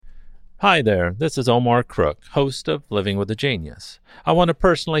Hi there, this is Omar Crook, host of Living with a Genius. I want to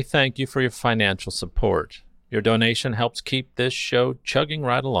personally thank you for your financial support. Your donation helps keep this show chugging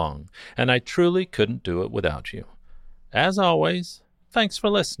right along, and I truly couldn't do it without you. As always, thanks for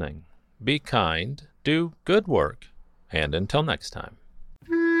listening. Be kind, do good work, and until next time.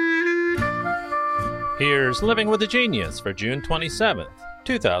 Here's Living with a Genius for June 27th,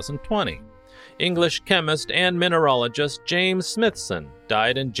 2020. English chemist and mineralogist James Smithson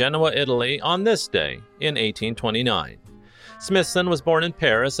died in Genoa, Italy on this day in 1829. Smithson was born in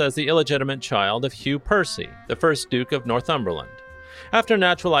Paris as the illegitimate child of Hugh Percy, the first Duke of Northumberland. After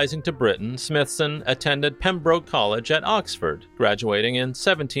naturalizing to Britain, Smithson attended Pembroke College at Oxford, graduating in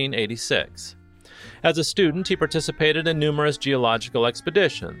 1786. As a student, he participated in numerous geological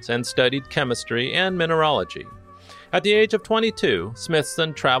expeditions and studied chemistry and mineralogy. At the age of 22,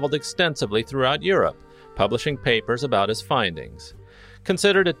 Smithson traveled extensively throughout Europe, publishing papers about his findings.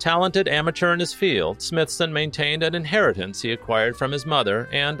 Considered a talented amateur in his field, Smithson maintained an inheritance he acquired from his mother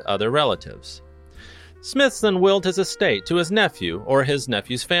and other relatives. Smithson willed his estate to his nephew or his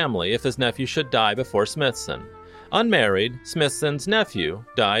nephew's family if his nephew should die before Smithson. Unmarried, Smithson's nephew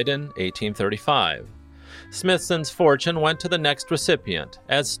died in 1835. Smithson's fortune went to the next recipient,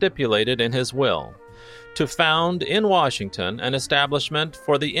 as stipulated in his will, to found in Washington an establishment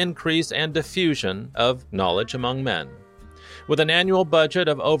for the increase and diffusion of knowledge among men. With an annual budget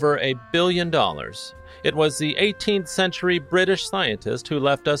of over $1 billion, it was the 18th century British scientist who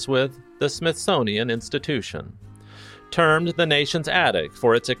left us with the Smithsonian Institution. Termed the nation's attic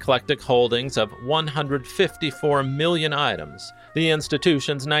for its eclectic holdings of 154 million items, the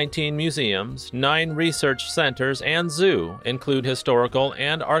institution's 19 museums, 9 research centers, and zoo include historical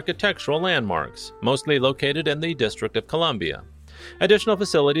and architectural landmarks, mostly located in the District of Columbia. Additional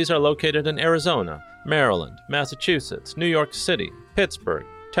facilities are located in Arizona, Maryland, Massachusetts, New York City, Pittsburgh,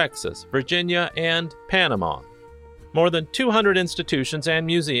 Texas, Virginia, and Panama. More than 200 institutions and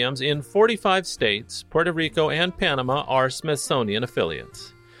museums in 45 states, Puerto Rico, and Panama are Smithsonian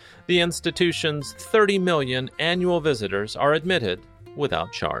affiliates. The institution's 30 million annual visitors are admitted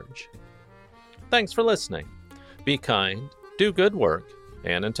without charge. Thanks for listening. Be kind, do good work,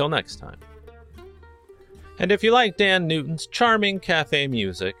 and until next time. And if you like Dan Newton's charming cafe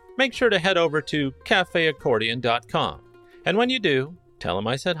music, make sure to head over to cafeaccordion.com. And when you do, tell him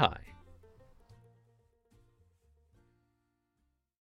I said hi.